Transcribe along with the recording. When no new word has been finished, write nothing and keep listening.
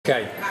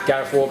Okay,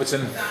 Gareth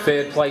Warburton,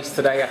 third place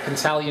today. I can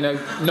tell,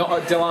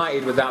 not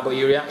delighted with that, but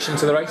your reaction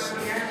to the race?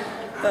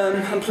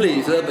 I'm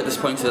pleased, a little bit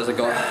disappointed as I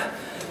got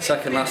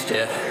second last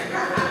year,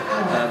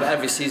 but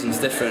every season's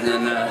different,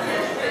 and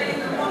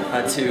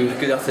I had two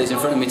good athletes in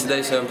front of me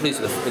today, so I'm pleased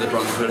with the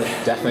bronze, really.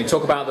 Definitely.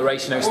 Talk about the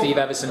race, Steve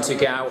Everson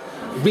took it out,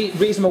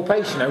 reasonable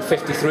pace,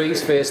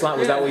 53's first lap,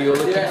 was that what you were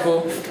looking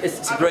for?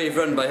 It's a brave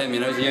run by him,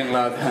 he's a young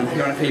lad, and he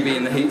ran a PB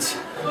in the heats,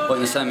 or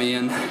in the semi,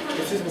 and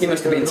he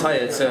must have been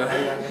tired, so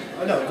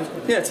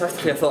yeah,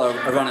 tactically I thought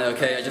I ran it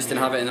okay, I just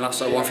didn't have it in the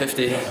last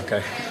 150. Okay.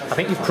 I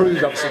think you've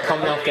proved, obviously,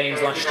 Commonwealth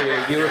Games last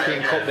year,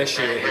 European Cup this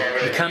year,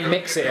 you can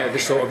mix it at the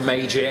sort of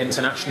major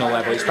international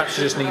level. It's perhaps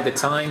you just need the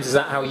times. Is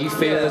that how you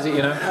feel? Yeah, is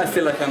it, I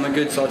feel like I'm a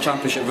good sort of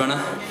championship runner.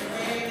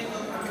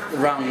 The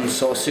rounds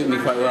sort of suit me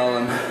quite well,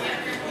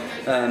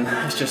 and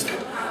it's just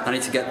I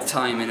need to get the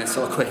time in a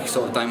sort of quick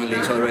sort of Diamond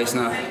League sort of race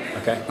now.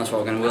 Okay. That's what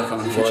we're going to work on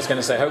in the future. Well, I was going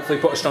to say, hopefully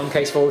put a strong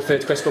case forward for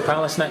Crystal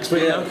Palace next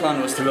week. Yeah, the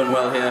plan was to run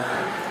well here.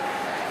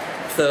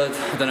 Third,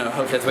 I don't know,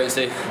 hopefully I have to wait and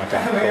see.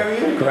 Okay,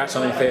 cool. Congrats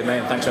on your third, mate,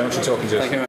 and thanks very much for talking to us. Thank you.